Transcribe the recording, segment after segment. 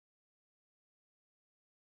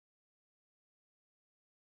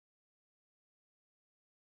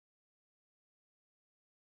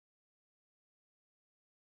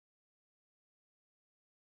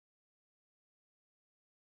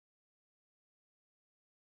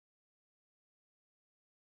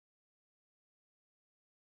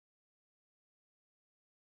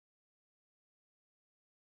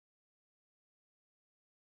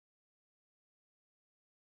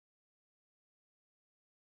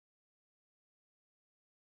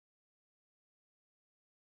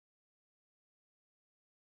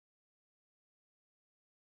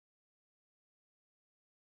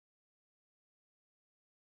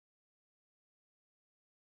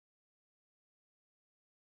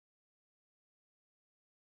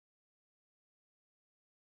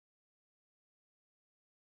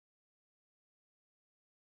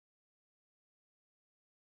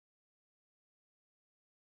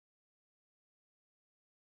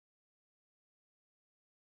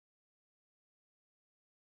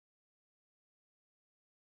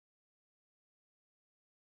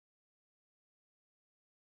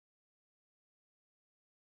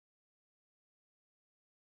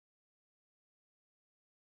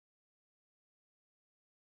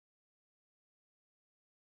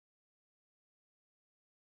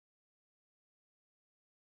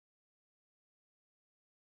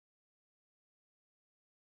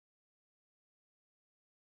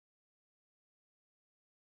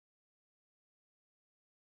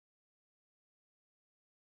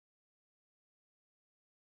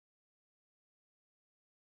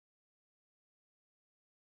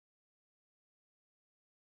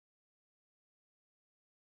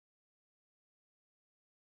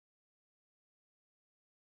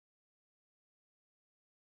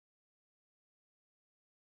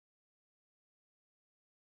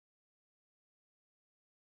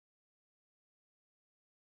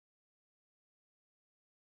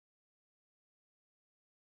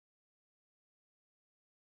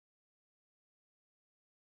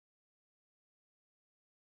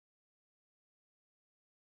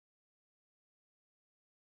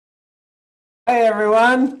Hey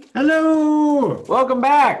everyone, Hello. welcome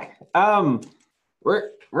back.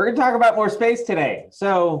 We're gonna talk about more space today.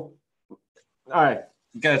 So, all right,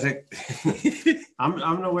 Gotta take. I'm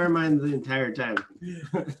gonna wear mine the entire time.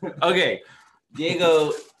 Okay,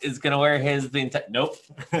 Diego is gonna wear his the entire. Nope,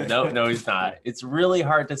 no, he's not. It's really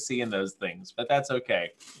hard to see in those things, but that's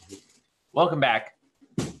okay. Welcome back.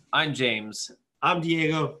 I'm James. I'm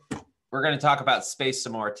Diego. We're gonna talk about space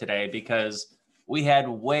some more today because we had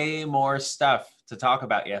way more stuff to talk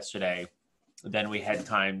about yesterday than we had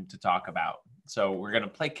time to talk about. So we're gonna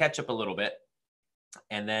play catch up a little bit,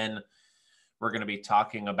 and then we're gonna be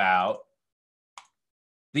talking about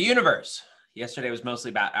the universe. Yesterday was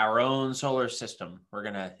mostly about our own solar system. We're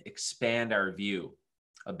going to expand our view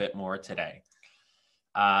a bit more today.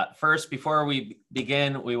 First, before we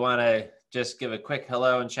begin, we want to just give a quick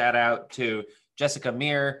hello and shout out to Jessica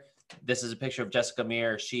Meir. This is a picture of Jessica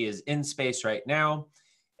Meir. She is in space right now,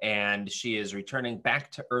 and she is returning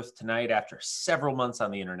back to Earth tonight after several months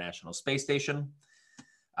on the International Space Station.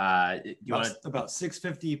 About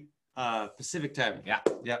 6:50 Pacific time. Yeah.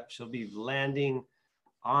 Yep. She'll be landing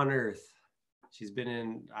on Earth. She's been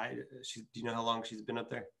in. Do you know how long she's been up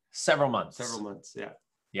there? Several months. Several months. Yeah.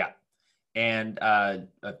 Yeah. And a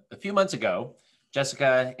few months ago,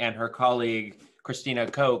 Jessica and her colleague, Christina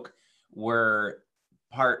Koch, were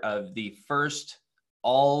part of the first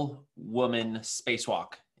all-woman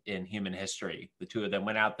spacewalk in human history. The two of them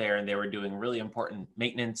went out there and they were doing really important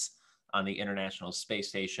maintenance on the International Space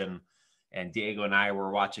Station. And Diego and I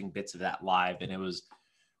were watching bits of that live, and it was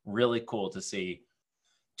really cool to see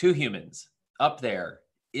two humans up there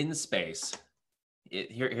in space.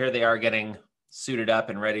 Here they are getting suited up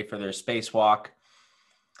and ready for their spacewalk.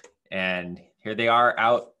 And here they are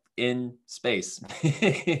out in space.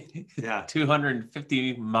 Yeah.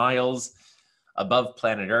 250 miles above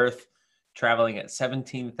planet Earth, traveling at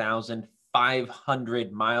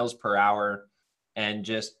 17,500 miles per hour and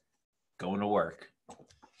just going to work.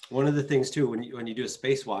 One of the things too, when you do a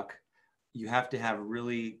spacewalk, you have to have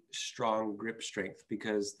really strong grip strength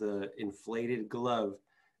because the inflated glove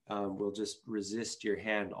will just resist your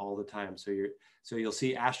hand all the time. So you'll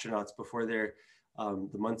see astronauts before they're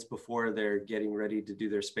the months before they're getting ready to do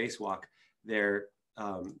their spacewalk, they're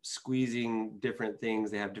squeezing different things.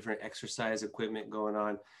 They have different exercise equipment going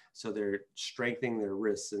on. So they're strengthening their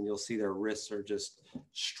wrists, and you'll see their wrists are just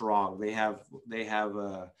strong. They have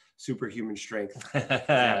superhuman strength. They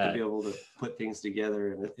have to be able to put things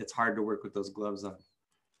together, and it's hard to work with those gloves on.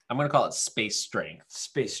 I'm going to call it space strength.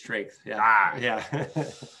 Space strength. Yeah. Yeah.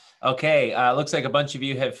 Okay. Looks like a bunch of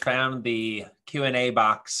you have found the Q&A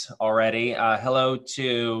box already. Hello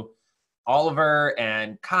to Oliver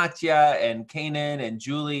and Katya and Kanan and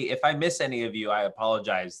Julie. If I miss any of you, I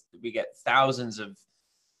apologize. We get thousands of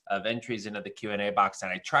entries into the Q&A box,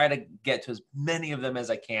 and I try to get to as many of them as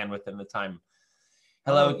I can within the time.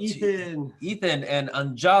 Hello, Ethan. Ethan and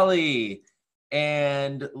Anjali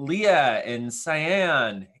and Leah and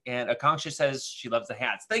Cyan. And Akanksha says she loves the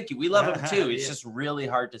hats. Thank you. We love them too. It's just really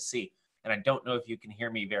hard to see. And I don't know if you can hear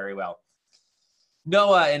me very well.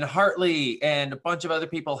 Noah and Hartley and a bunch of other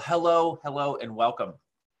people. Hello, and welcome.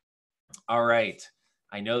 All right.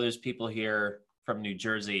 I know there's people here from New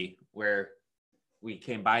Jersey where we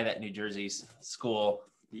came by that New Jersey school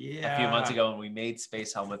a few months ago and we made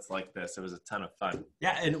space helmets like this. It was a ton of fun.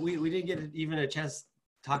 Yeah, and we didn't get even a chance to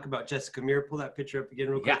talk about Jessica Meir. Pull that picture up again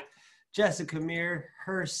real quick. Yeah. Jessica Meir,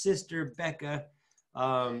 her sister Becca,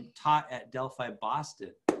 taught at Delphi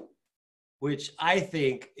Boston, which I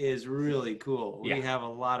think is really cool. Yeah. We have a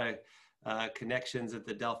lot of connections at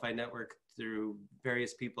the Delphi network through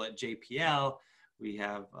various people at JPL. We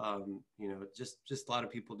have, just a lot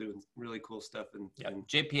of people doing really cool stuff. And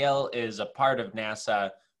JPL is a part of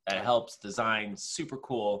NASA that helps design super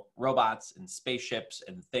cool robots and spaceships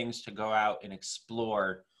and things to go out and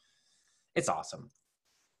explore. It's awesome.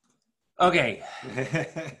 Okay.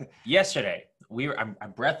 Yesterday, I'm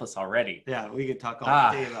breathless already. Yeah, we could talk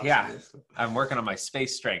all day about this. I'm working on my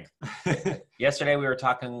space strength. Yesterday, we were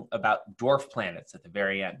talking about dwarf planets at the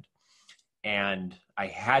very end. And I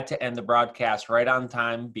had to end the broadcast right on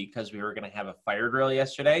time because we were going to have a fire drill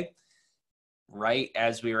yesterday. Right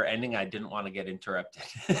as we were ending, I didn't want to get interrupted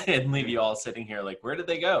and leave you all sitting here like, where did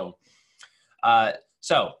they go?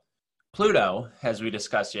 So Pluto, as we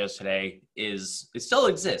discussed yesterday, it still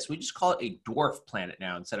exists. We just call it a dwarf planet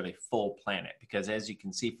now instead of a full planet because as you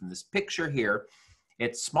can see from this picture here,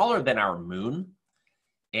 it's smaller than our moon.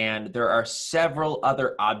 And there are several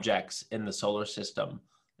other objects in the solar system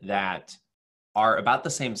that are about the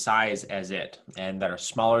same size as it and that are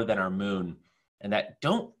smaller than our moon and that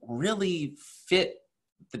don't really fit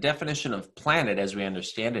the definition of planet as we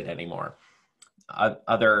understand it anymore.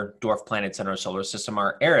 other dwarf planets in our solar system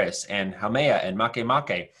are Eris and Haumea and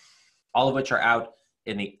Makemake, all of which are out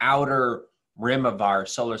in the outer rim of our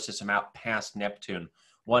solar system, out past Neptune.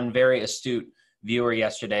 One very astute viewer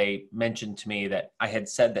yesterday mentioned to me that I had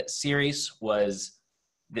said that Ceres was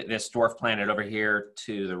this dwarf planet over here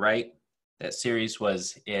to the right. That Ceres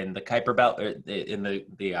was in the Kuiper Belt, or in the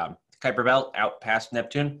Kuiper Belt out past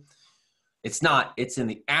Neptune. It's not. It's in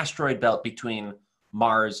the asteroid belt between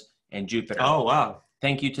Mars and Jupiter. Oh, wow.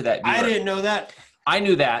 Thank you to that viewer. I didn't know that. I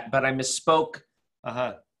knew that, but I misspoke.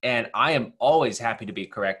 Uh-huh. And I am always happy to be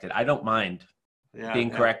corrected. I don't mind being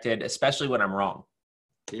corrected, especially when I'm wrong.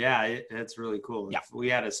 Yeah, it's really cool. Yeah. If we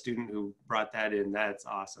had a student who brought that in, that's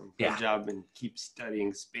awesome. Good job, and keep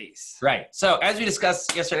studying space. Right. So as we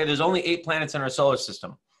discussed yesterday, there's only 8 planets in our solar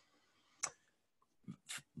system.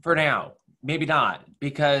 For now, maybe not,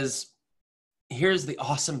 because here's the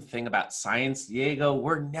awesome thing about science, Diego.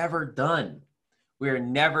 We're never done. We're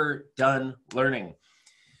never done learning.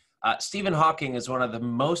 Stephen Hawking is one of the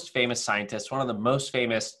most famous scientists, one of the most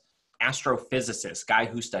famous astrophysicists, guy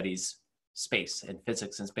who studies space and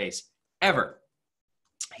physics and space ever.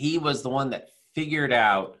 He was the one that figured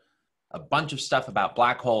out a bunch of stuff about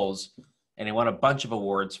black holes, and he won a bunch of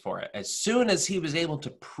awards for it. As soon as he was able to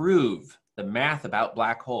prove the math about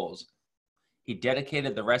black holes, he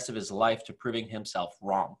dedicated the rest of his life to proving himself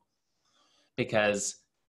wrong, because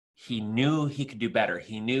he knew he could do better.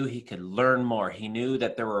 He knew he could learn more. He knew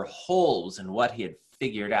that there were holes in what he had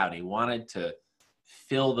figured out. He wanted to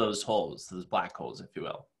fill those holes, those black holes, if you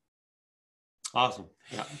will. Awesome.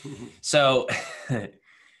 Yeah. So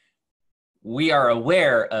we are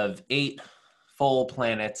aware of 8 full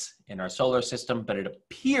planets in our solar system, but it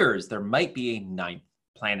appears there might be a 9th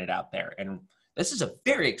planet out there. And this is a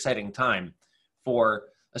very exciting time for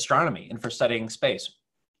astronomy and for studying space.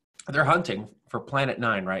 They're hunting for planet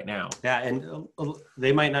 9 right now. Yeah, and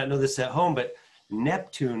they might not know this at home, but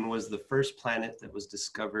Neptune was the first planet that was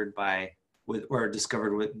discovered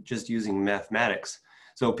with just using mathematics.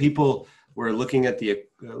 So people were looking at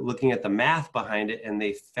the math behind it, and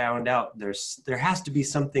they found out there has to be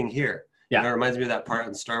something here. Yeah, and it reminds me of that part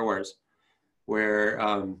in Star Wars where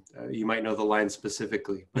you might know the line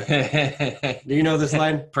specifically. Do you know this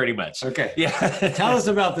line? Pretty much. Okay. Yeah. Tell us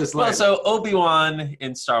about this line. Well, so Obi-Wan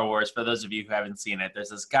in Star Wars, for those of you who haven't seen it,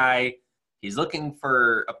 there's this guy, he's looking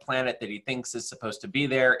for a planet that he thinks is supposed to be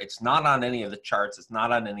there. It's not on any of the charts. It's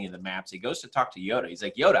not on any of the maps. He goes to talk to Yoda. He's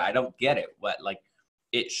like, Yoda, I don't get it.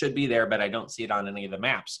 It should be there, but I don't see it on any of the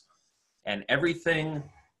maps. And everything,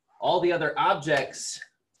 all the other objects,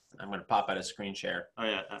 I'm going to pop out a screen share. Oh,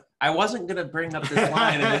 yeah. I wasn't going to bring up this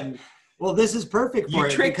line. And then well, this is perfect for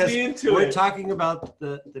it. You tricked me into it. We're talking about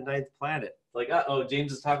the 9th planet. Like, uh-oh,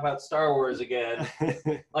 James is talking about Star Wars again.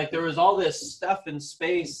 Like, there was all this stuff in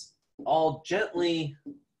space all gently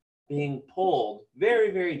being pulled,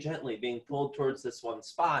 very, very gently being pulled towards this one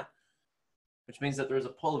spot, which means that there was a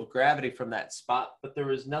pull of gravity from that spot, but there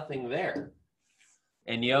was nothing there.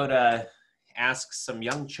 And Yoda asks some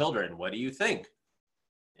young children, what do you think?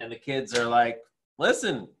 And the kids are like,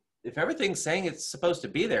 listen, if everything's saying it's supposed to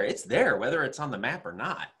be there, it's there, whether it's on the map or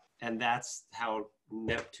not. And that's how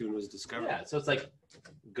Neptune was discovered. Yeah, so it's like,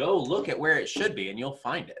 go look at where it should be and you'll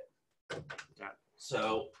find it. Yeah.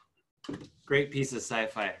 So, great piece of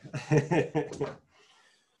sci-fi.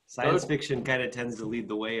 Science fiction kind of tends to lead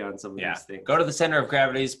the way on some of these things. Go to the center of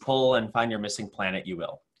gravity's pull and find your missing planet, you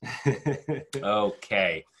will.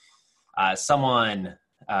 Okay. Someone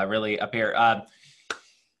really up here.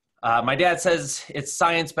 My dad says it's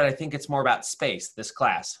science, but I think it's more about space, this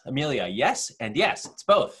class. Amelia, yes, and yes, it's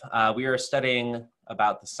both. We are studying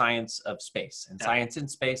about the science of space, and science in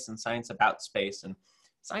space, and science about space, and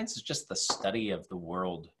science is just the study of the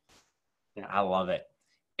world. Yeah, I love it.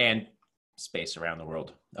 And space around the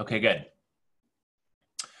world. Okay, good.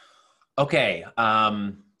 Okay,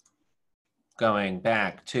 going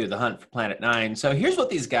back to the hunt for Planet 9. So here's what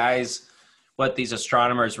these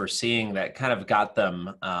astronomers were seeing that kind of got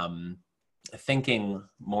them thinking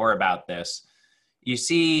more about this. You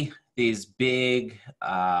see these big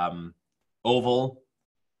oval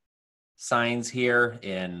signs here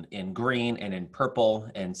in green and in purple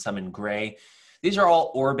and some in gray. These are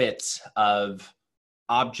all orbits of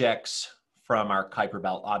objects from our Kuiper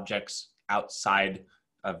Belt, objects outside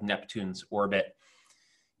of Neptune's orbit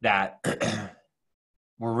that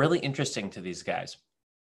were really interesting to these guys,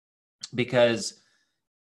 because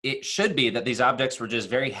it should be that these objects were just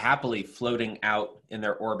very happily floating out in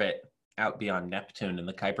their orbit out beyond Neptune in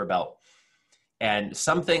the Kuiper Belt. And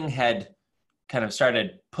something had kind of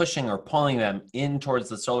started pushing or pulling them in towards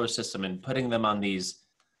the solar system and putting them on these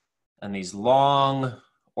long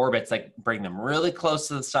orbits like bring them really close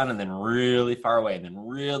to the sun and then really far away and then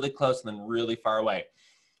really close and then really far away.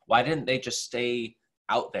 Why didn't they just stay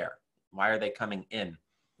out there? Why are they coming in?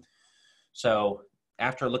 So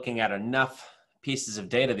after looking at enough pieces of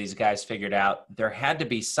data, these guys figured out there had to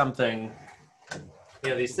be something,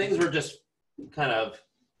 these things were just kind of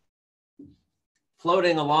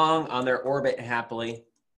floating along on their orbit happily.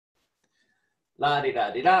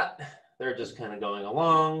 La-di-da-di-da. They're just kind of going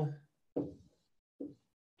along,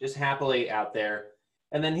 just happily out there.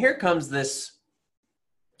 And then here comes this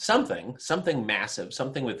something massive,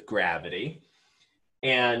 something with gravity,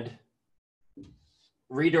 and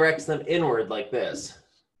redirects them inward like this.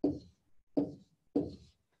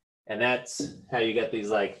 And that's how you get these,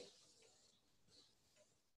 like,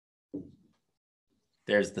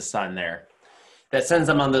 there's the sun there. That sends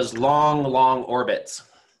them on those long, long orbits.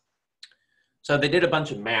 So they did a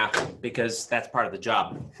bunch of math because that's part of the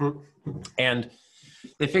job. And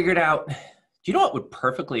they figured out, do you know what would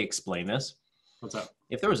perfectly explain this? What's up?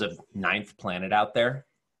 If there was a 9th planet out there,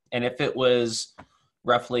 and if it was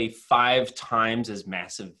roughly 5 times as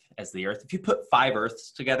massive as the Earth, if you put 5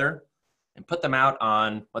 Earths together and put them out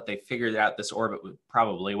on what they figured out this orbit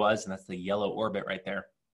probably was, and that's the yellow orbit right there,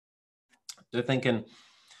 they're thinking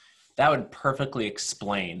that would perfectly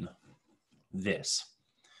explain this.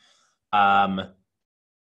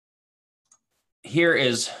 Here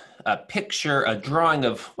is a picture, a drawing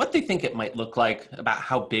of what they think it might look like, about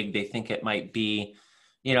how big they think it might be,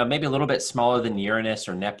 maybe a little bit smaller than Uranus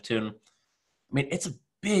or Neptune. I mean, it's a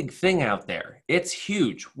big thing out there. It's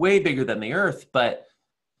huge, way bigger than the Earth, but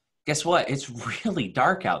guess what? It's really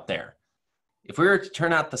dark out there. If we were to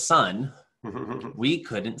turn out the sun, we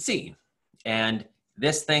couldn't see. And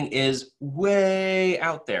this thing is way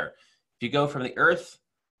out there. If you go from the Earth,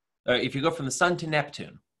 if you go from the sun to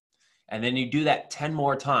Neptune, and then you do that 10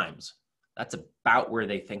 more times, that's about where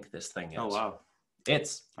they think this thing is. Oh, wow.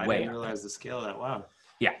 It's I way didn't realize the scale of that. Wow.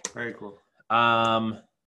 Yeah. Very cool.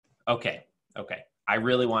 Okay. I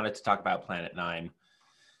really wanted to talk about Planet 9.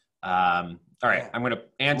 All right, I'm going to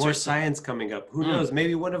answer more science coming up. Who knows?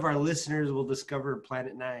 Maybe one of our listeners will discover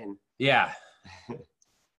Planet 9. Yeah.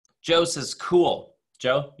 Joe says, cool.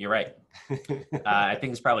 Joe, you're right. I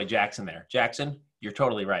think it's probably Jackson there. Jackson, you're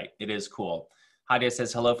totally right. It is cool. Hadia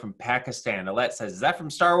says, hello from Pakistan. Alette says, is that from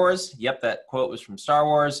Star Wars? Yep, that quote was from Star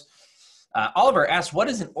Wars. Oliver asks, what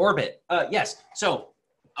is an orbit? Yes, so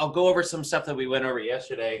I'll go over some stuff that we went over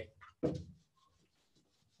yesterday.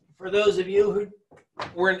 For those of you who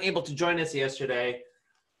weren't able to join us yesterday,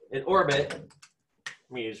 an orbit,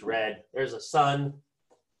 let me use red. There's a sun.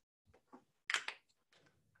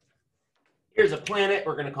 Here's a planet.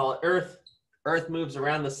 We're going to call it Earth. Earth moves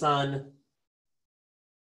around the sun.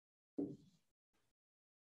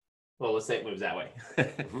 Well, let's say it moves that way.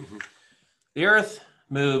 The Earth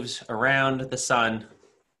moves around the sun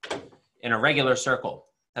in a regular circle.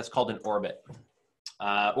 That's called an orbit.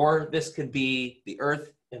 Or this could be the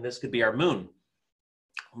Earth, and this could be our moon,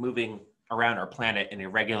 moving around our planet in a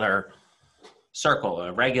regular circle,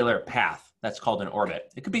 a regular path. That's called an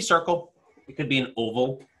orbit. It could be circle. It could be an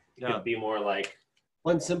oval. It could be more like...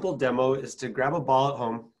 One simple demo is to grab a ball at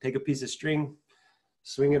home, take a piece of string,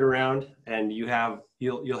 swing it around, and you'll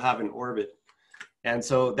have an orbit. And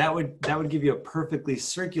so that would give you a perfectly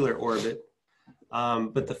circular orbit.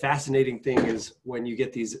 But the fascinating thing is when you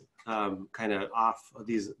get these kind of off of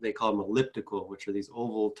these, they call them elliptical, which are these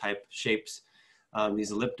oval type shapes,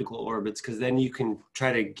 these elliptical orbits, because then you can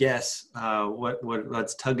try to guess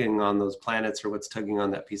what's tugging on those planets or what's tugging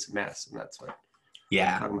on that piece of mass. And that's what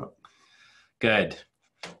I'm talking about. Good.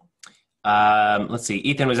 Let's see.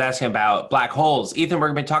 Ethan was asking about black holes. Ethan,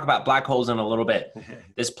 we're going to talk about black holes in a little bit.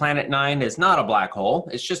 This Planet 9 is not a black hole.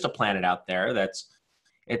 It's just a planet out there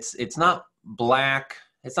it's not black.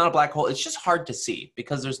 It's not a black hole. It's just hard to see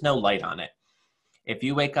because there's no light on it. If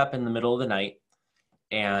you wake up in the middle of the night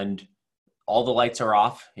and all the lights are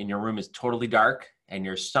off and your room is totally dark and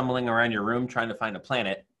you're stumbling around your room trying to find a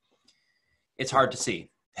planet, it's hard to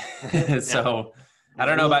see. So I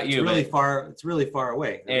don't know about you. It's really far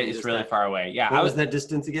away. It's really far away. Yeah. What was that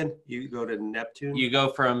distance again? You go to Neptune? You go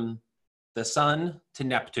from the sun to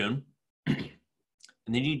Neptune, and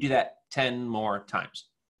then you do that 10 more times.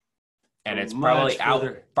 And it's probably out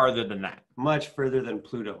farther than that. Much further than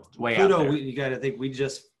Pluto. Way Pluto, out there. you got to think, we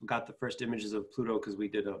just got the first images of Pluto because we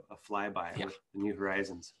did a flyby with New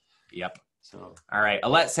Horizons. Yep. So. All right.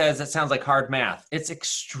 Alette says, that sounds like hard math. It's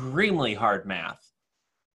extremely hard math.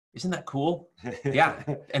 Isn't that cool? Yeah.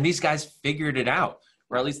 And these guys figured it out,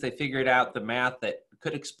 or at least they figured out the math that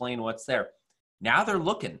could explain what's there. Now they're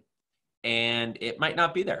looking, and it might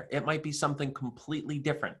not be there. It might be something completely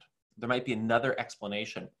different. there might be another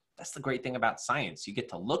explanation. That's the great thing about science. You get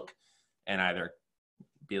to look and either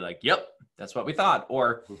be like, yep, that's what we thought,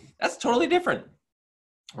 or that's totally different.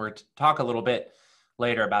 We're going to talk a little bit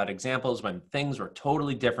later about examples when things were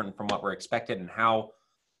totally different from what were expected and how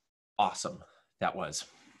awesome that was.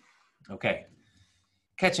 Okay.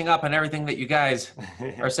 Catching up on everything that you guys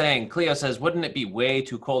are saying. Cleo says, wouldn't it be way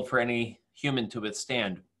too cold for any human to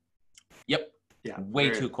withstand? Yep. Yeah. Way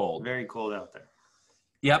too cold. Very cold out there.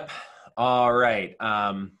 Yep. All right.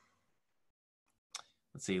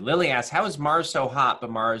 Let's see. Lily asks, how is Mars so hot, but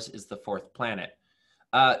Mars is the fourth planet?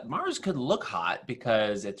 Mars could look hot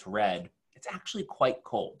because it's red. It's actually quite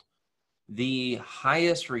cold. The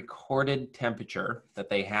highest recorded temperature that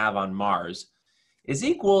they have on Mars is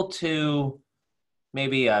equal to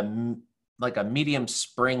maybe like a medium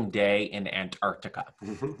spring day in Antarctica.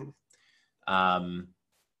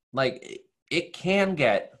 Like it can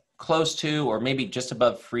get close to or maybe just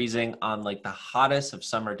above freezing on like the hottest of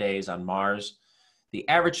summer days on Mars. The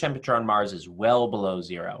average temperature on Mars is well below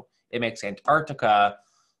zero. It makes Antarctica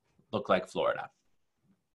look like Florida.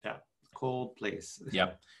 Yeah, cold place.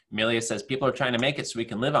 Yep. Amelia says, people are trying to make it so we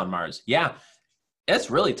can live on Mars. Yeah, it's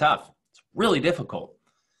really tough. It's really difficult.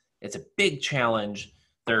 It's a big challenge.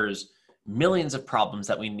 There's millions of problems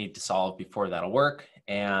that we need to solve before that'll work.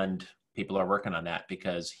 And people are working on that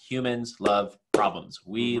because humans love problems.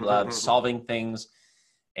 We love solving things.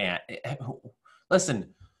 And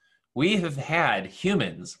listen, we have had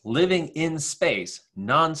humans living in space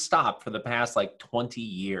nonstop for the past like 20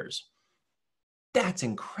 years. That's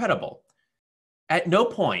incredible. At no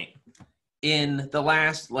point in the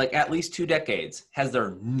last like at least 2 decades has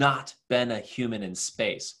there not been a human in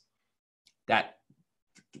space.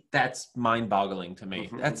 That's mind-boggling to me.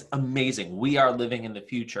 That's amazing. We are living in the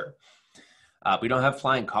future. We don't have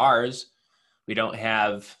flying cars. We don't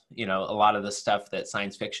have, you know, a lot of the stuff that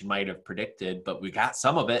science fiction might have predicted, but we got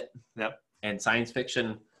some of it. Yep. And science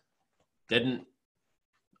fiction didn't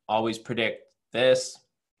always predict this,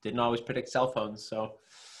 didn't always predict cell phones. So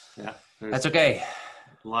yeah, that's okay.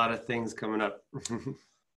 A lot of things coming up.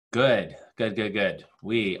 Good.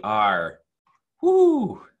 We are,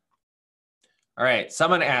 whoo. All right,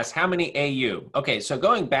 someone asked, how many AU? Okay, so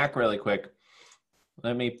going back really quick,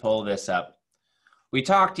 let me pull this up. We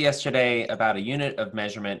talked yesterday about a unit of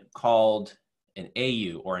measurement called an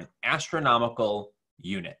AU, or an astronomical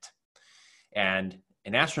unit. And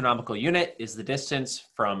an astronomical unit is the distance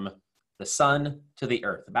from the sun to the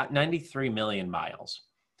earth, about 93 million miles.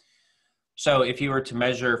 So if you were to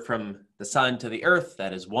measure from the sun to the earth,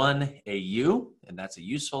 that is 1 AU, and that's a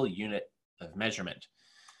useful unit of measurement.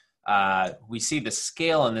 We see the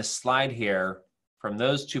scale on this slide here. From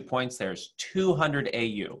those 2 points, there's 200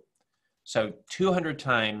 AU. So 200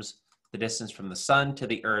 times the distance from the sun to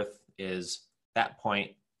the earth is that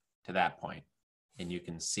point to that point. And you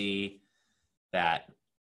can see that,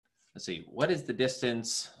 let's see, what is the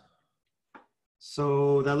distance?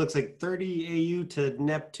 So that looks like 30 AU to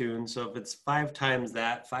Neptune. So if it's 5 times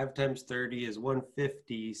that, 5 times 30 is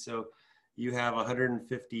 150. So you have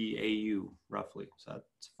 150 AU roughly. So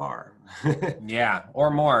that's far. Yeah,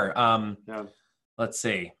 or more. Yeah. Let's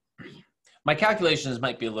see. My calculations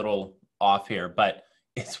might be a little off here, but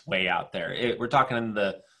it's way out there. We're talking in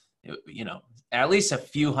the, you know, at least a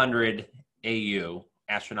few hundred AU,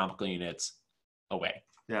 astronomical units away.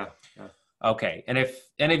 Yeah. Okay, and if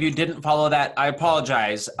any of you didn't follow that, I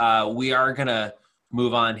apologize. We are gonna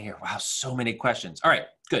move on here. Wow, so many questions. All right,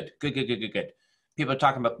 good. People are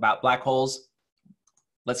talking about black holes.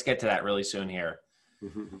 Let's get to that really soon here.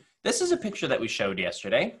 This is a picture that we showed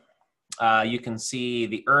yesterday. You can see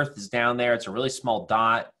the Earth is down there. It's a really small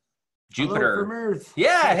dot. Jupiter. Hello from Earth.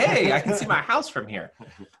 Yeah, hey, I can see my house from here.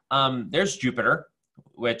 There's Jupiter,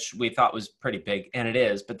 which we thought was pretty big, and it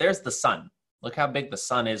is, but there's the sun. Look how big the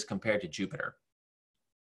sun is compared to Jupiter.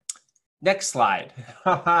 Next slide.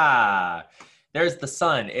 There's the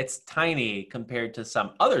sun. It's tiny compared to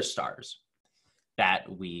some other stars that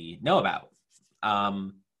we know about.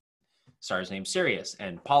 Stars named Sirius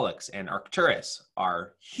and Pollux and Arcturus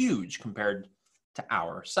are huge compared to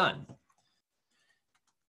our sun.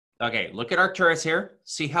 Okay, look at Arcturus here.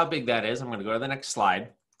 See how big that is. I'm going to go to the next slide.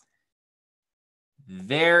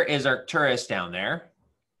 There is Arcturus down there.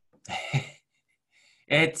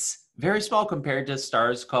 It's very small compared to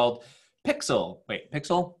stars called Pixel.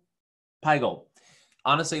 Pygel.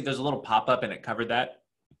 Honestly, there's a little pop-up and it covered that.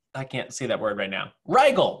 I can't see that word right now.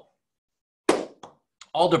 Rigel.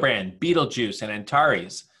 Aldebaran, Betelgeuse, and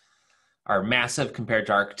Antares are massive compared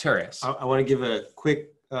to Arcturus. I want to give a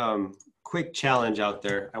quick challenge out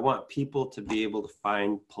there. I want people to be able to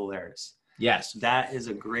find Polaris. Yes. That is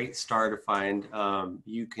a great star to find.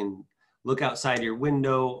 You can look outside your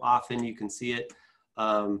window, often you can see it.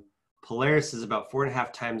 Polaris is about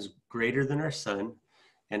 4.5 times greater than our sun,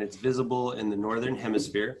 and it's visible in the northern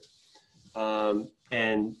hemisphere. Are you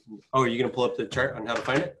going to pull up the chart on how to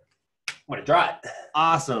find it? I'm going to draw it.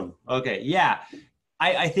 Awesome. Okay. Yeah.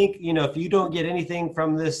 I think, if you don't get anything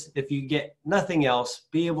from this, if you get nothing else,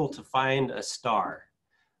 be able to find a star.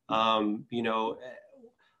 I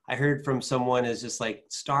heard from someone is just like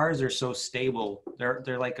stars are so stable.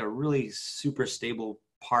 They're like a really super stable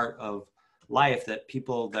part of life that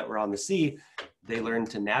people that were on the sea, they learned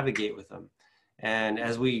to navigate with them. And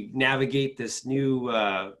as we navigate this new,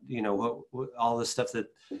 all the stuff that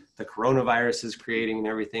the coronavirus is creating and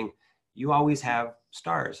everything, you always have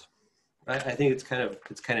stars. I think it's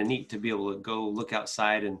kind of neat to be able to go look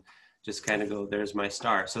outside and just kind of go, there's my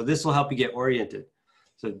star. So this will help you get oriented.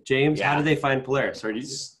 So James, How do they find Polaris? Or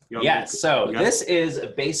This is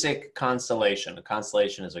a basic constellation. A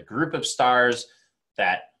constellation is a group of stars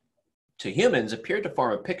that to humans appear to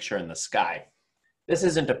form a picture in the sky. This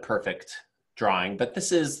isn't a perfect drawing, but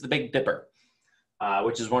this is the Big Dipper,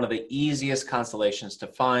 which is one of the easiest constellations to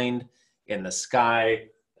find in the sky,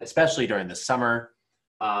 especially during the summer.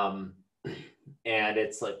 And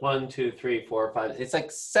it's like 1, 2, 3, 4, 5. It's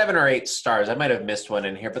like 7 or 8 stars. I might have missed one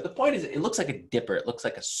in here, but the point is, it looks like a dipper. It looks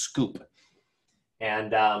like a scoop.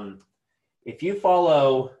 And if you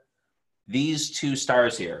follow these 2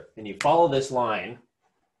 stars here, and you follow this line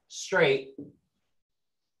straight,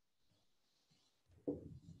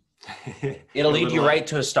 it'll lead you right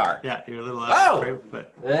to a star. Yeah, you're a little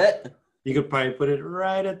but you could probably put it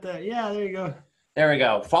right at the, there you go. There we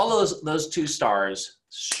go. Follow those 2 stars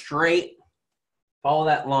straight, follow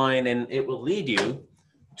that line, and it will lead you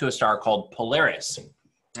to a star called Polaris.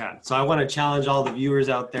 Yeah, so I want to challenge all the viewers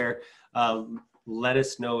out there. Let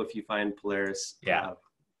us know if you find Polaris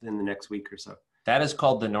in the next week or so. That is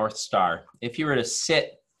called the North Star. If you were to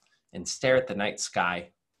sit and stare at the night sky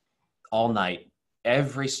all night,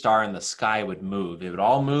 every star in the sky would move. It would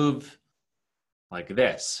all move like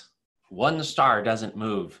this. One star doesn't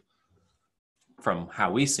move from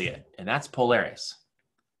how we see it, and that's Polaris.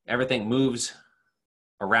 Everything moves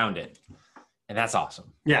around it, and that's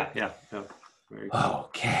awesome. Yeah. Very cool.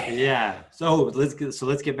 Okay. Yeah. So let's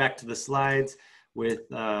get back to the slides with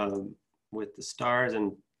the stars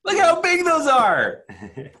and look how big those are.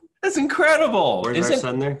 That's incredible. Where's our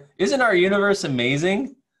sun there? Isn't our universe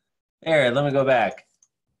amazing? Here, let me go back.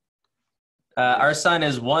 Our sun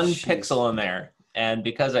is 1 pixel in there, and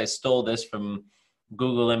because I stole this from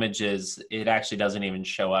Google Images, it actually doesn't even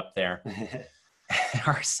show up there.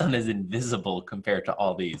 Our sun is invisible compared to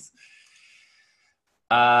all these.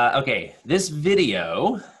 Okay, this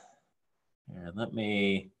video, here, let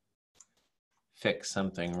me fix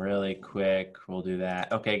something really quick. We'll do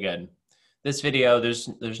that. Okay, good. This video,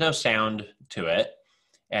 there's no sound to it,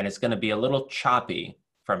 and it's going to be a little choppy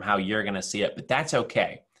from how you're going to see it, but that's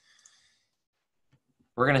okay.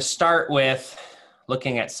 We're going to start with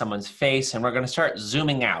looking at someone's face, and we're going to start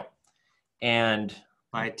zooming out. And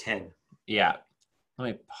by 10. Yeah.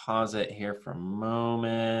 Let me pause it here for a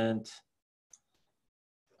moment.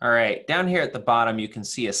 All right, down here at the bottom, you can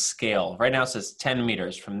see a scale. Right now it says 10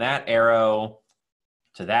 meters. From that arrow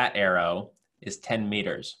to that arrow is 10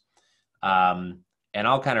 meters. And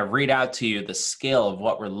I'll kind of read out to you the scale of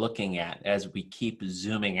what we're looking at as we keep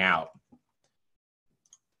zooming out.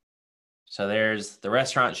 So there's the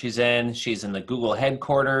restaurant she's in. She's in the Google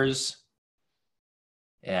headquarters.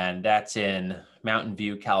 And that's in Mountain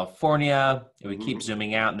View, California. And we keep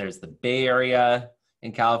zooming out, and there's the Bay Area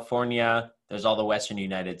in California. There's all the Western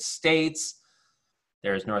United States.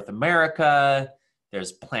 There's North America.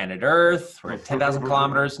 There's planet Earth. We're at 10,000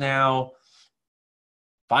 kilometers now.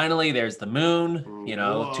 Finally, there's the moon,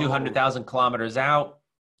 200,000 kilometers out.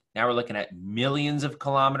 Now we're looking at millions of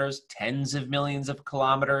kilometers, tens of millions of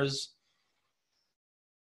kilometers.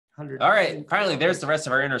 All right, finally, there's the rest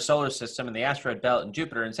of our inner solar system and the asteroid belt and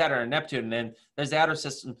Jupiter and Saturn and Neptune. And then there's the outer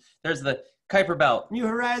system. There's the Kuiper belt. New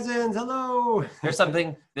horizons, hello. There's some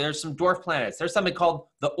dwarf planets. There's something called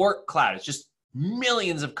the Oort cloud. It's just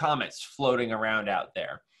millions of comets floating around out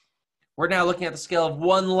there. We're now looking at the scale of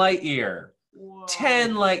 1 light year. Whoa.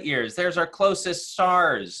 10 light years. There's our closest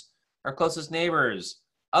stars, our closest neighbors,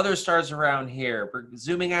 other stars around here. We're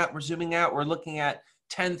zooming out. We're looking at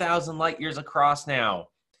 10,000 light years across now.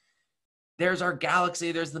 There's our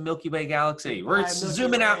galaxy. There's the Milky Way galaxy. We're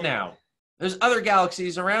zooming out now. There's other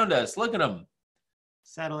galaxies around us. Look at them.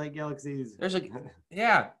 Satellite galaxies.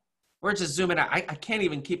 We're just zooming out. I can't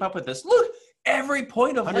even keep up with this. Look, every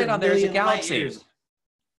point of light on there is a galaxy.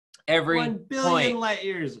 Every 1 billion light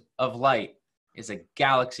years of light is a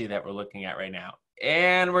galaxy that we're looking at right now.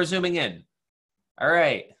 And we're zooming in. All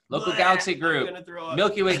right. Local galaxy group,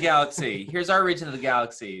 Milky Way galaxy. Here's our region of the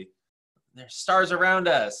galaxy. There's stars around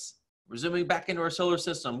us. We're zooming back into our solar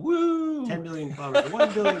system. Woo! 10 billion kilometers,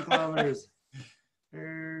 1 billion kilometers.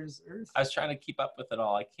 There's Earth. I was trying to keep up with it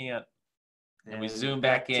all. I can't. And we zoom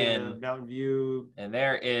back in. Mountain View. And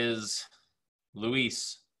there is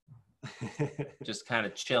Luis, just kind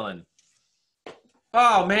of chilling.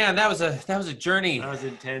 Oh man, that was a journey. That was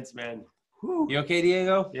intense, man. Whew. You okay,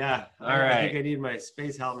 Diego? Yeah. All right. I think I need my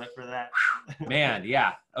space helmet for that. Man,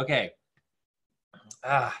 yeah. Okay.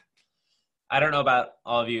 I don't know about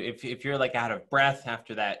all of you. If you're like out of breath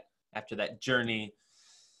after that journey.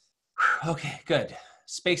 Okay, good.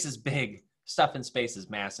 Space is big. Stuff in space is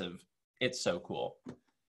massive. It's so cool.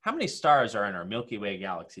 How many stars are in our Milky Way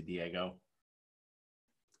galaxy, Diego?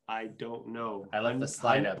 I don't know. I left the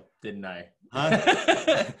slide up, didn't I?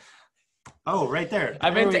 Huh? Oh, right there.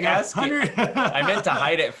 I meant to ask you. 100. I meant to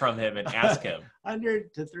hide it from him and ask him.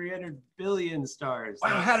 100 to 300 billion stars.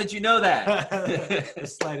 Wow, how did you know that?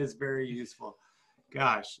 This slide is very useful.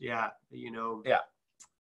 Gosh, yeah. Yeah.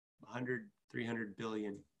 100, 300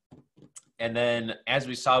 billion. And then as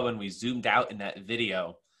we saw when we zoomed out in that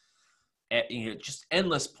video, just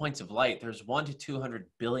endless points of light. There's 1 to 200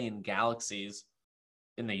 billion galaxies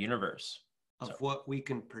in the universe. Of what we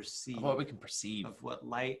can perceive. Of what we can perceive. Of what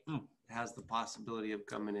light has the possibility of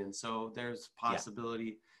coming in. So there's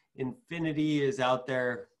possibility. Yeah. Infinity is out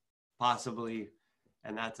there, possibly.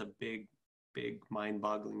 And that's a big, big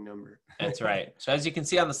mind-boggling number. That's right. So as you can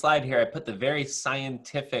see on the slide here, I put the very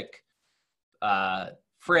scientific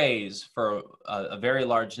phrase for a very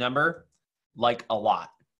large number, like a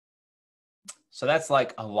lot. So that's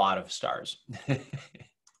like a lot of stars.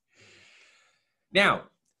 Now,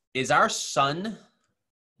 is our sun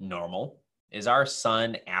normal? Is our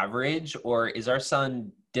sun average? Or is our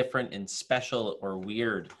sun different and special or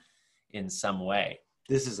weird in some way?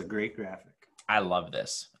 This is a great graphic. I love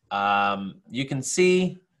this. You can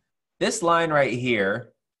see this line right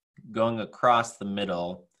here going across the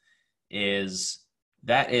middle is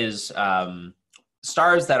stars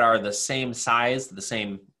that are the same size, the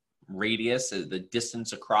same radius, the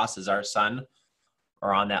distance across as our sun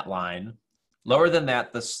are on that line. Lower than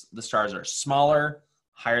that, the stars are smaller.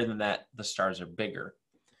 Higher than that, the stars are bigger.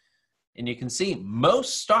 And you can see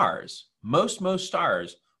most stars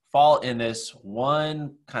fall in this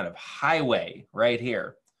one kind of highway right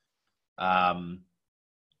here. Now,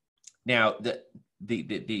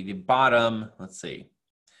 the bottom, let's see,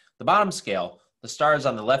 the bottom scale, the stars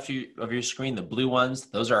on the left of your screen, the blue ones,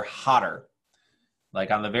 those are hotter.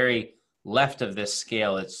 Like on the very left of this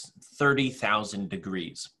scale, it's 30,000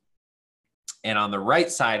 degrees. And on the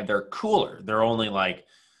right side, they're cooler. They're only like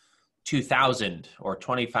 2,000 or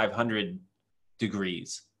 2,500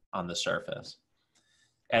 degrees on the surface.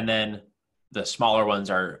 And then the smaller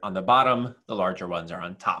ones are on the bottom, the larger ones are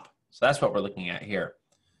on top. So that's what we're looking at here.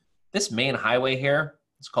 This main highway here,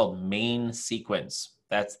 it's called main sequence.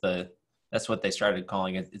 That's what they started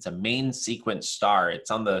calling it. It's a main sequence star.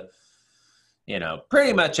 It's on the,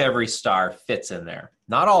 pretty much every star fits in there.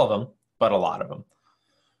 Not all of them, but a lot of them.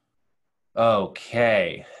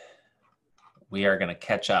 Okay. We are going to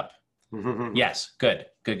catch up. Yes, good.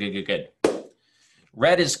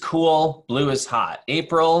 Red is cool, blue is hot.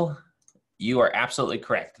 April, you are absolutely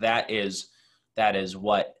correct. That is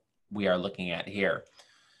what we are looking at here.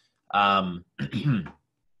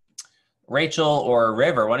 Rachel or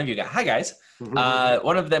River, one of you guys. Hi, guys.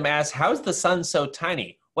 One of them asked, how is the sun so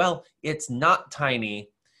tiny? Well, it's not tiny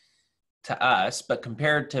to us, but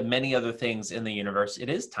compared to many other things in the universe, it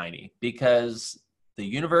is tiny because the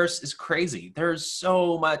universe is crazy. There's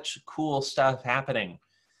so much cool stuff happening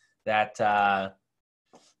that, our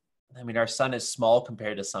sun is small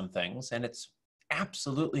compared to some things, and it's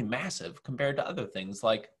absolutely massive compared to other things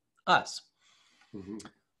like us.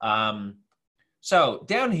 So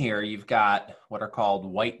down here, you've got what are called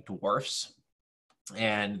white dwarfs.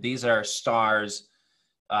 And these are stars,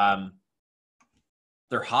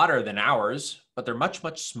 they're hotter than ours, but they're much,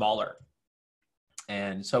 much smaller.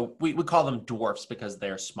 And so we call them dwarfs because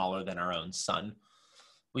they're smaller than our own sun.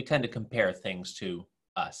 We tend to compare things to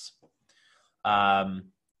us.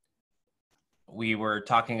 We were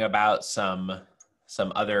talking about some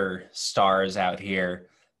other stars out here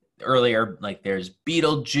earlier, like there's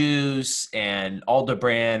Betelgeuse and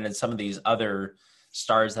Aldebaran and some of these other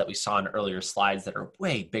stars that we saw in earlier slides that are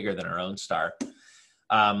way bigger than our own star.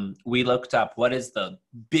 We looked up what is the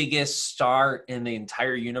biggest star in the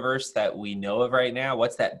entire universe that we know of right now.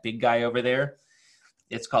 What's that big guy over there?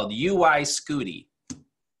 It's called UY Scuti.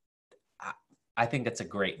 I think that's a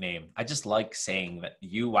great name. I just like saying that,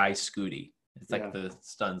 UY Scuti. It's like the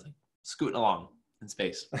sun's like scooting along in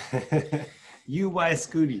space. UY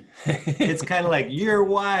Scooty. It's kind of like you're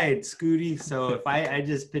wide, Scooty. So if I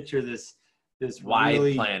just picture this wide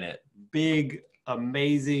really planet, big,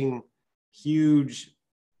 amazing, huge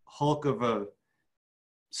hulk of a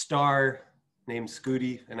star named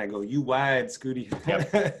Scooty, and I go, you wide, Scooty.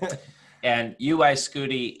 Yep. And UY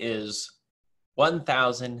Scooty is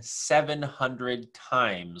 1,700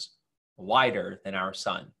 times wider than our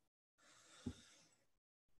sun.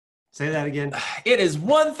 Say that again. It is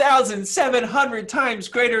 1,700 times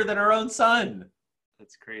greater than our own sun.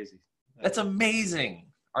 That's crazy. That's amazing.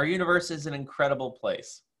 Our universe is an incredible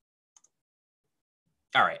place.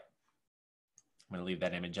 All right. I'm going to leave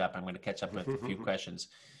that image up. I'm going to catch up with a few questions.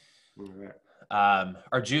 All right.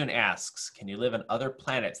 Arjun asks, can you live on other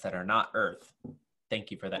planets that are not Earth?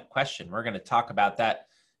 Thank you for that question. We're going to talk about that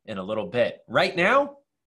in a little bit. Right now,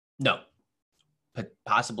 no. But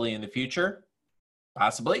possibly in the future,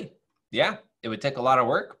 possibly. Yeah, it would take a lot of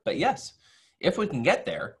work, but yes, if we can get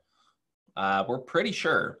there, we're pretty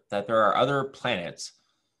sure that there are other planets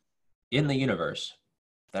in the universe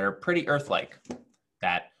that are pretty Earth-like,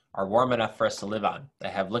 that are warm enough for us to live on,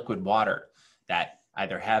 that have liquid water, that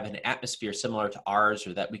either have an atmosphere similar to ours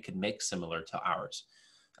or that we could make similar to ours.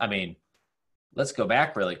 I mean, let's go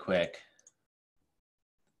back really quick.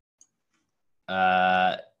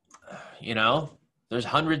 You know, there's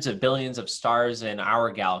hundreds of billions of stars in our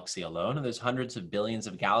galaxy alone, and there's hundreds of billions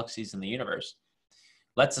of galaxies in the universe.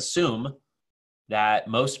 Let's assume that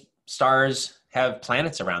most stars have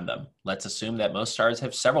planets around them. Let's assume that most stars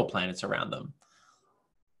have several planets around them.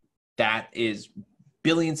 That is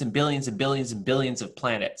billions and billions and billions and billions of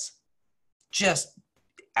planets. Just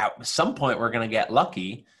at some point, we're going to get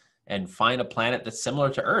lucky and find a planet that's similar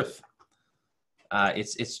to Earth.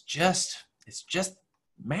 It's just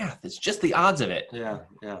math. It's just the odds of it. Yeah.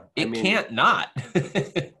 It can't not.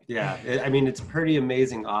 Yeah. I mean, it's pretty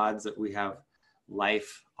amazing odds that we have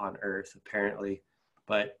life on Earth, apparently.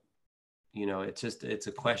 But, you know, it's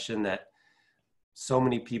a question that so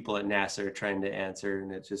many people at NASA are trying to answer.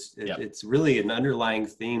 And it's really an underlying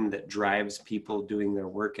theme that drives people doing their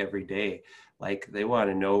work every day. Like they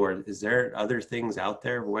want to know, is there other things out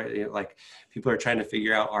there? Like people are trying to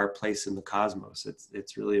figure out our place in the cosmos.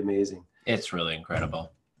 It's really amazing. It's really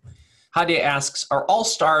incredible. Hadia asks, are all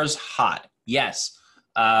stars hot? Yes.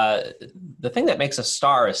 The thing that makes a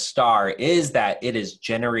star is that it is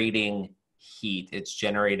generating heat. It's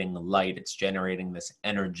generating light. It's generating this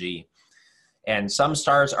energy. And some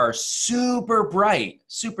stars are super bright,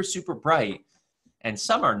 super, super bright. And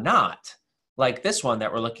some are not. Like this one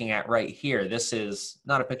that we're looking at right here. This is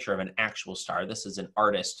not a picture of an actual star. This is an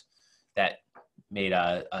artist that made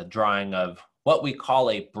a drawing of what we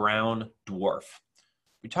call a brown dwarf.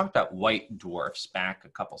 We talked about white dwarfs back a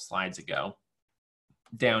couple slides ago.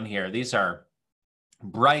 Down here, these are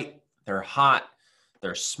bright, they're hot,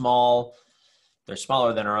 they're small, they're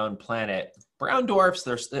smaller than our own planet. Brown dwarfs,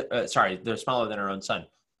 they're smaller than our own sun.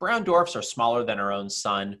 Brown dwarfs are smaller than our own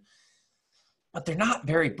sun, but they're not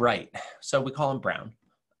very bright, so we call them brown.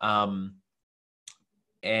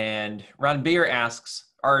 And Ron Beer asks,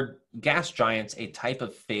 are gas giants a type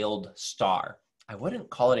of failed star? I wouldn't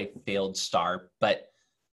call it a failed star, but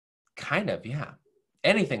kind of, yeah.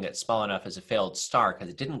 Anything that's small enough is a failed star because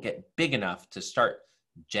it didn't get big enough to start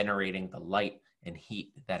generating the light and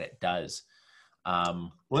heat that it does.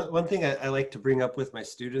 One thing I like to bring up with my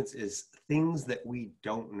students is things that we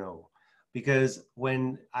don't know. Because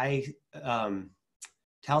when I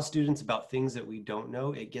tell students about things that we don't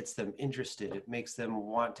know, it gets them interested. It makes them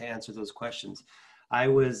want to answer those questions. I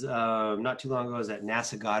was, not too long ago, I was at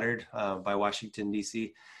NASA Goddard by Washington,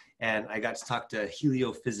 D.C., and I got to talk to a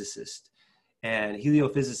heliophysicist. And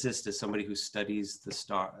heliophysicist is somebody who studies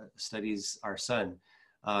studies our sun.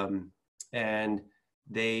 And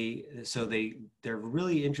they're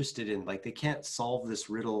really interested in, like, they can't solve this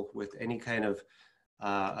riddle with any kind of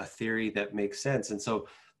a theory that makes sense. And so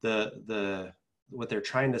what they're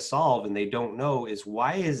trying to solve and they don't know is,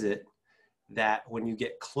 why is it that when you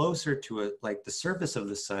get closer to it, like the surface of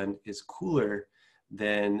the sun is cooler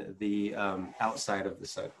than the outside of the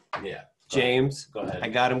sun? Yeah. James, go ahead. I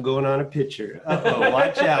got him going on a picture. Uh-oh,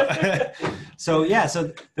 watch out. So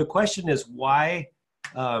the question is, why,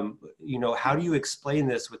 how do you explain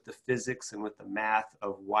this with the physics and with the math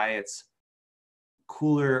of why it's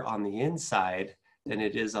cooler on the inside than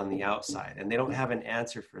it is on the outside? And they don't have an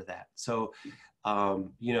answer for that. So,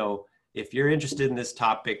 if you're interested in this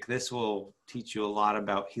topic, this will teach you a lot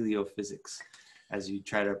about heliophysics as you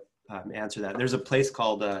try to answer that. There's a place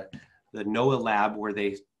called the NOAA lab where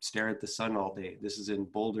they stare at the sun all day. This is in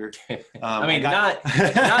Boulder. I mean,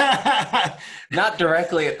 not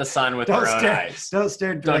directly at the sun with our own eyes. Don't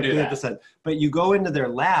stare directly at the sun. But you go into their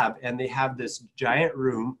lab and they have this giant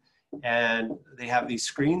room and they have these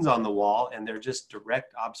screens on the wall and they're just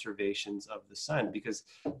direct observations of the sun, because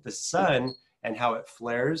the sun and how it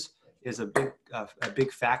flares is a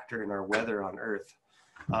big factor in our weather on Earth.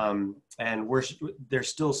 And there's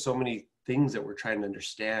still so many things that we're trying to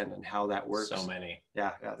understand and how that works. So many.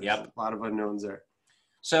 Yeah, there's a lot of unknowns there.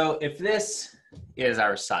 So if this is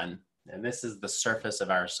our sun, and this is the surface of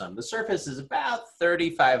our sun, the surface is about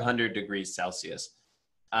 3,500 degrees Celsius.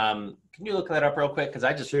 Can you look that up real quick? Because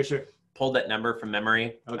I just pulled that number from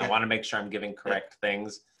memory. Okay. I want to make sure I'm giving correct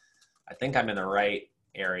things. I think I'm in the right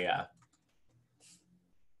area.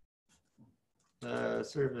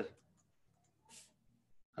 Surface.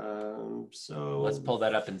 So let's pull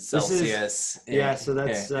that up in Celsius. So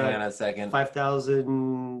that's hang on a second.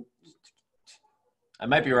 5,000. I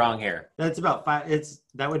might be wrong here. That's about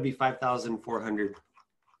that would be 5,400.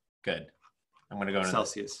 Good. I'm gonna go into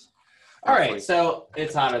Celsius. All right, so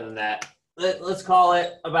it's hotter than that. Let's call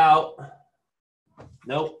it about.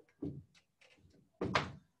 Nope.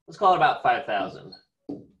 Let's call it about 5,000.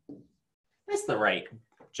 That's the right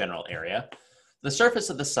general area. The surface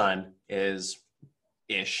of the sun is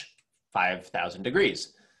ish 5,000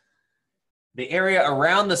 degrees. The area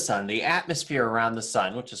around the sun, the atmosphere around the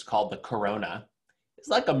sun, which is called the corona, is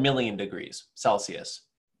like 1,000,000 degrees Celsius.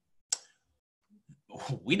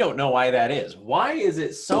 We don't know why that is. Why is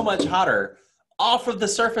it so much hotter off of the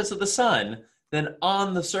surface of the sun than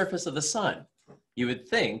on the surface of the sun? You would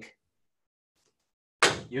think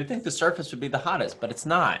the surface would be the hottest, but it's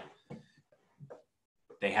not.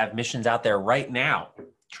 They have missions out there right now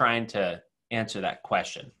trying to answer that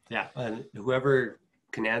question. Yeah, and whoever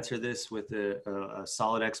can answer this with a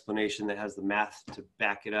solid explanation that has the math to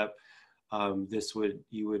back it up,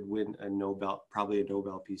 you would win probably a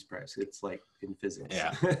Nobel Peace Prize. It's like in physics.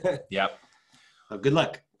 Yeah. Yep. Good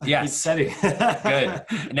luck. Yes. Keep studying.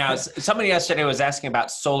 Good. Now, somebody yesterday was asking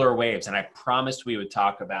about solar waves, and I promised we would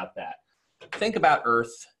talk about that. Think about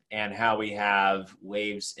Earth and how we have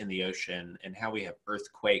waves in the ocean and how we have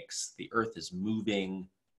earthquakes. The Earth is moving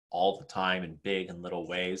all the time in big and little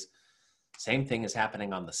ways. Same thing is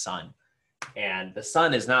happening on the sun. And the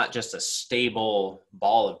sun is not just a stable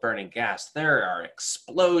ball of burning gas. There are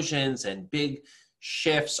explosions and big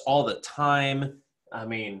shifts all the time. I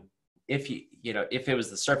mean, if it was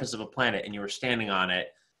the surface of a planet and you were standing on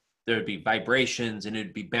it, there would be vibrations and it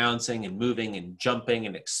would be bouncing and moving and jumping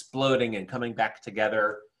and exploding and coming back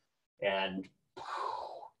together, and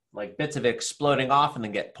like bits of it exploding off and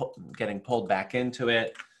then getting pulled back into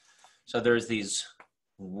it. So there's these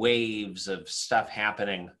waves of stuff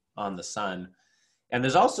happening on the sun. And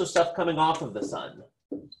there's also stuff coming off of the sun.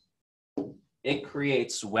 It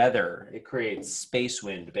creates weather. It creates space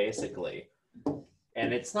wind, basically.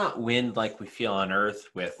 And it's not wind like we feel on Earth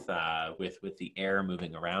with the air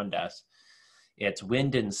moving around us. It's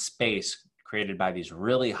wind in space created by these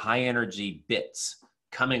really high energy bits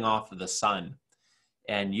coming off of the sun.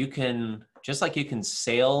 And you can, just like you can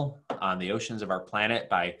sail on the oceans of our planet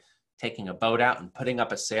by taking a boat out and putting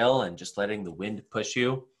up a sail and just letting the wind push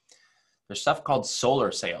you, there's stuff called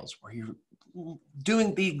solar sails where you're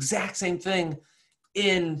doing the exact same thing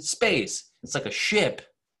in space. It's like a ship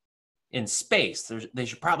in space. They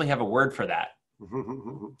should probably have a word for that.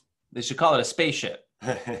 They should call it a spaceship.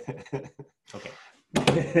 Okay.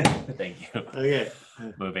 Thank you. Okay.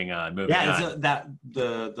 Moving on. So that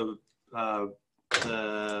the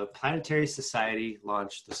Planetary Society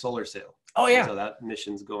launched the solar sail. Oh yeah. So that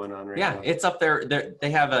mission's going on right now. Yeah, it's up there.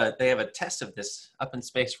 They have a test of this up in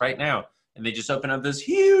space right now, and they just opened up this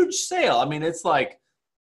huge sail. I mean, it's like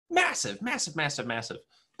massive,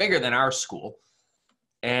 bigger than our school,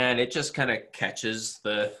 and it just kind of catches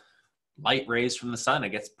the light rays from the sun.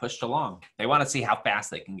 It gets pushed along. They want to see how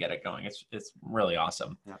fast they can get it going. It's really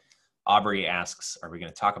awesome. Yeah. Aubrey asks, "Are we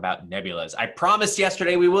going to talk about nebulas?" I promised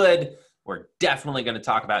yesterday we would. We're definitely going to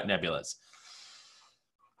talk about nebulas.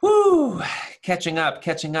 Whoo, catching up.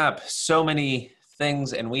 So many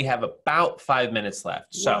things, and we have about 5 minutes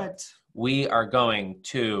left. So we are going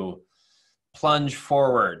to plunge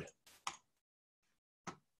forward.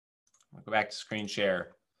 I'll go back to screen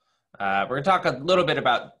share. We're going to talk a little bit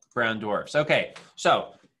about brown dwarfs. Okay,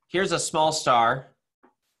 so here's a small star.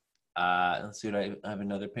 Let's see, I have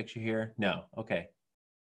another picture here? No, okay.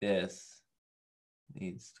 This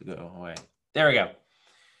needs to go away. There we go.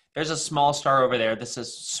 There's a small star over there. This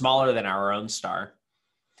is smaller than our own star.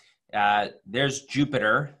 There's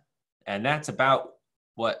Jupiter, and that's about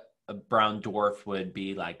what a brown dwarf would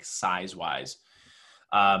be like size-wise.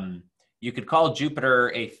 You could call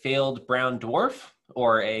Jupiter a failed brown dwarf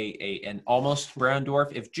or an almost brown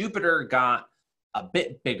dwarf. If Jupiter got a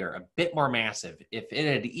bit bigger, a bit more massive, if it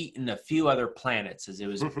had eaten a few other planets as it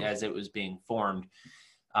was being formed,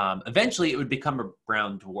 eventually it would become a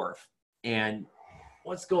brown dwarf. And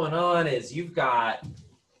what's going on is you've got,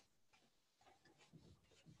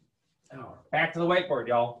 back to the whiteboard,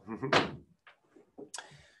 y'all.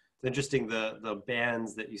 It's interesting the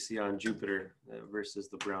bands that you see on Jupiter versus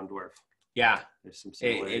the brown dwarf. Yeah, There's some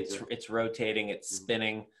similarities. it's rotating, it's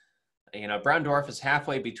spinning. You know, brown dwarf is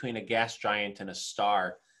halfway between a gas giant and a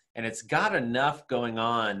star, and it's got enough going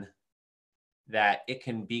on that it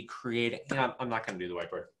can be creating. I'm not going to do the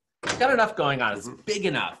whiteboard. It's got enough going on. It's big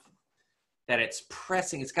enough that it's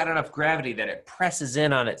pressing. It's got enough gravity that it presses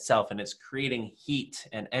in on itself, and it's creating heat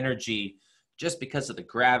and energy just because of the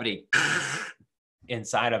gravity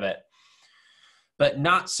inside of it. But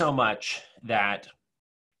not so much that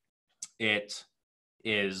it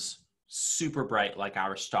is super bright like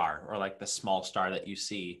our star or like the small star that you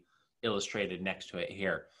see illustrated next to it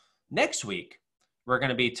here. Next week, we're going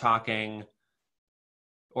to be talking,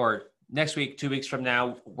 or next week, 2 weeks from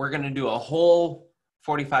now, we're going to do a whole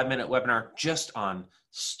 45-minute webinar just on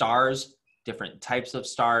stars, different types of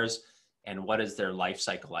stars, and what is their life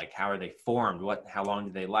cycle like? How are they formed? How long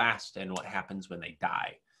do they last? And what happens when they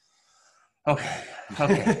die?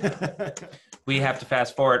 Okay. We have to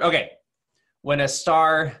fast forward. Okay. When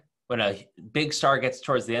a big star gets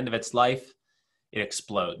towards the end of its life, it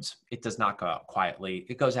explodes. It does not go out quietly.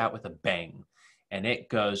 It goes out with a bang, and it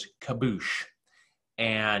goes kaboosh.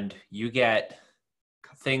 And you get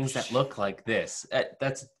things that look like this.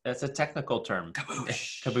 That's a technical term.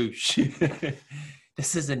 Kaboosh. Kaboosh.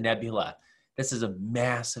 This is a nebula. This is a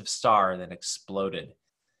massive star that exploded.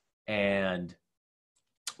 And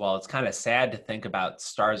while it's kind of sad to think about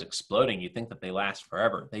stars exploding, you think that they last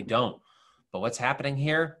forever. They don't. But what's happening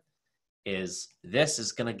here is this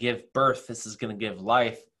is going to give birth, this is going to give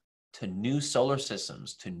life to new solar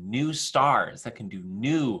systems, to new stars that can do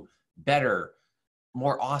new, better,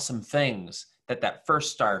 more awesome things that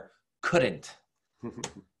first star couldn't.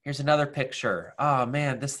 Here's another picture. Oh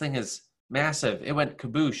man, this thing is massive. It went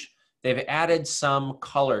kaboosh. They've added some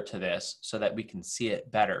color to this so that we can see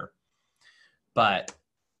it better. But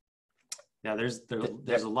now there's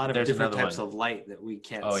a lot of different types of light that we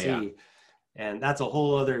can't see. Yeah. And that's a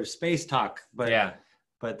whole other space talk, but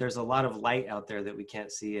there's a lot of light out there that we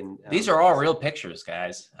can't see. And these are all real pictures,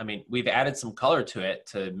 guys. I mean, we've added some color to it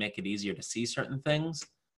to make it easier to see certain things.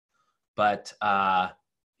 But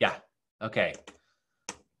yeah, okay.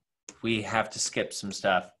 We have to skip some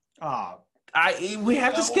stuff. We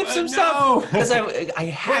have to skip some stuff because I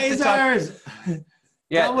have quasars. To talk.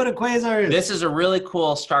 Yeah, tell what a quasar is. This is a really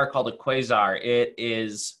cool star called a quasar. It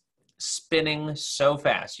is spinning so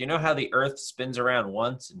fast. You know how the Earth spins around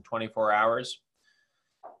once in 24 hours?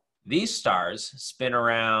 These stars spin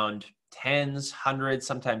around tens, hundreds,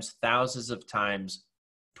 sometimes thousands of times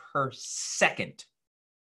per second.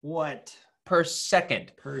 What? Per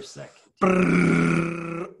second. Per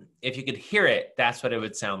second. If you could hear it, that's what it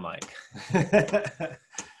would sound like.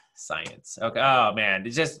 Science. Okay. Oh man,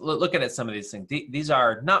 just looking at some of these things. These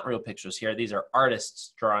are not real pictures here. These are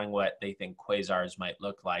artists drawing what they think quasars might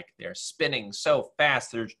look like. They're spinning so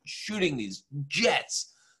fast. They're shooting these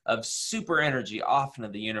jets of super energy off into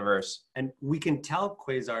the universe. And we can tell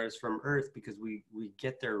quasars from Earth because we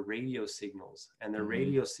get their radio signals, and their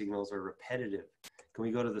radio signals are repetitive. Can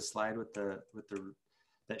we go to the slide with the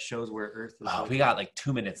that shows where Earth is? Oh, we got like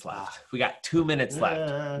 2 minutes left. We got 2 minutes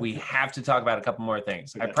left. We have to talk about a couple more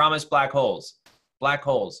things. Okay. I promise black holes. Black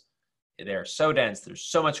holes, they're so dense. There's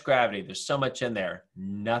so much gravity. There's so much in there.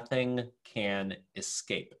 Nothing can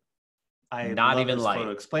escape. Not even light.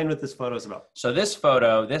 Photo. Explain what this photo is about. So this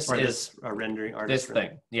photo, this is a rendering artist. This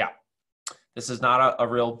thing. Yeah. This is not a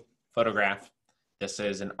real photograph. This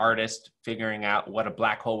is an artist figuring out what a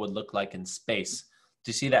black hole would look like in space.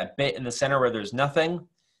 Do you see that bit in the center where there's nothing?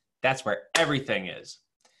 That's where everything is.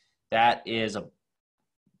 That is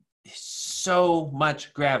so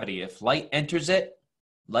much gravity. If light enters it,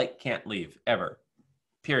 light can't leave ever,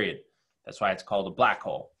 period. That's why it's called a black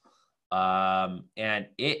hole. And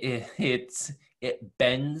it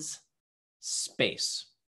bends space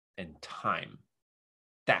and time.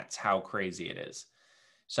 That's how crazy it is.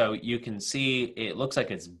 So you can see it looks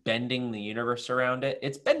like it's bending the universe around it.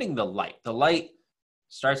 It's bending the light. The light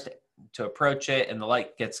starts to approach it, and the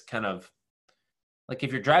light gets kind of like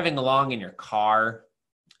if you're driving along in your car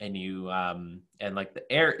and you and like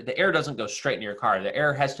the air doesn't go straight in your car. The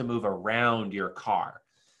air has to move around your car.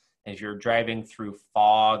 And if you're driving through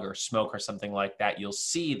fog or smoke or something like that, you'll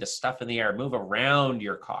see the stuff in the air move around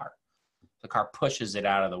your car. The car pushes it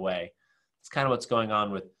out of the way. It's kind of what's going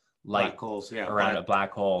on with light Black holes, yeah, around a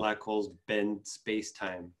black hole. Black holes bend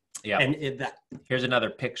space-time. Yeah. And here's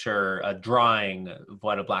another picture, a drawing of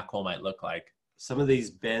what a black hole might look like. Some of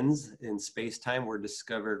these bends in space-time were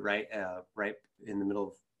discovered right in the middle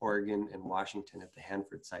of Oregon and Washington at the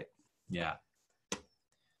Hanford site. Yeah.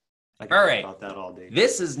 I can All talk right. about that all day.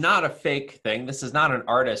 This is not a fake thing. This is not an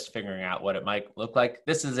artist figuring out what it might look like.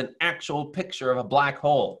 This is an actual picture of a black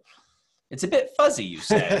hole. It's a bit fuzzy, you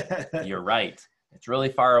say. You're right. It's really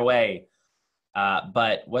far away.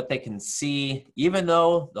 But what they can see, even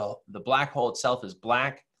though the black hole itself is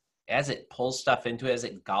black, as it pulls stuff into it, as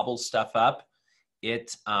it gobbles stuff up,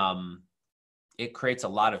 it creates a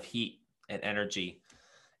lot of heat and energy.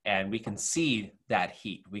 And we can see that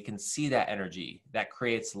heat. We can see that energy that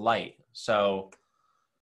creates light. So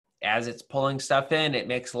as it's pulling stuff in, it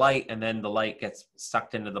makes light, and then the light gets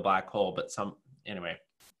sucked into the black hole. But anyway,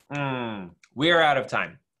 we are out of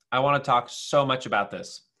time. I want to talk so much about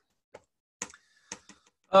this.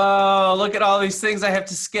 Oh, look at all these things I have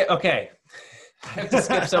to skip. Okay, I have to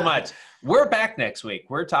skip so much. We're back next week.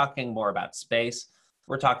 We're talking more about space.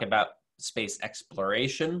 We're talking about space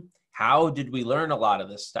exploration. How did we learn a lot of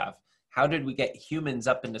this stuff? How did we get humans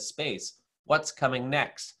up into space? What's coming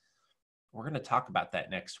next? We're going to talk about that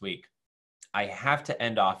next week. I have to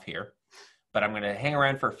end off here, but I'm going to hang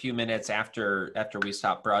around for a few minutes after we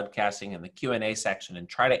stop broadcasting in the Q&A section and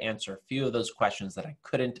try to answer a few of those questions that I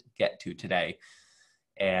couldn't get to today.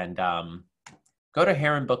 And go to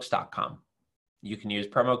heronbooks.com. You can use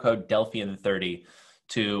promo code Delphian30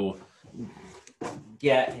 to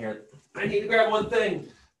get here. I need to grab one thing.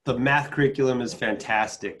 The math curriculum is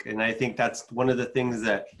fantastic. And I think that's one of the things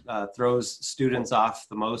that throws students off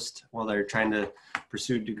the most while they're trying to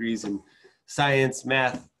pursue degrees in science,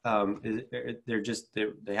 math. They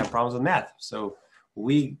have problems with math. So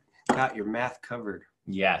we got your math covered.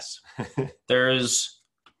 Yes. There's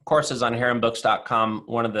courses on heronbooks.com.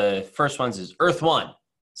 One of the first ones is Earth 1,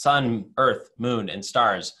 Sun, Earth, Moon, and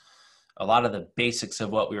Stars. A lot of the basics of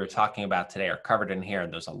what we were talking about today are covered in here.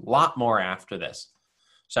 And there's a lot more after this.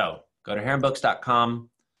 So go to heronbooks.com.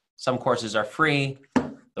 Some courses are free.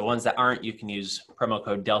 The ones that aren't, you can use promo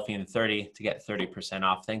code Delphian30 to get 30%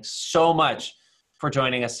 off. Thanks so much for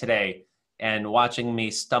joining us today and watching me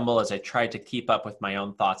stumble as I tried to keep up with my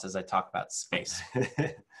own thoughts as I talk about space.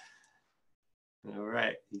 All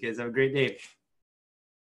right. You guys have a great day.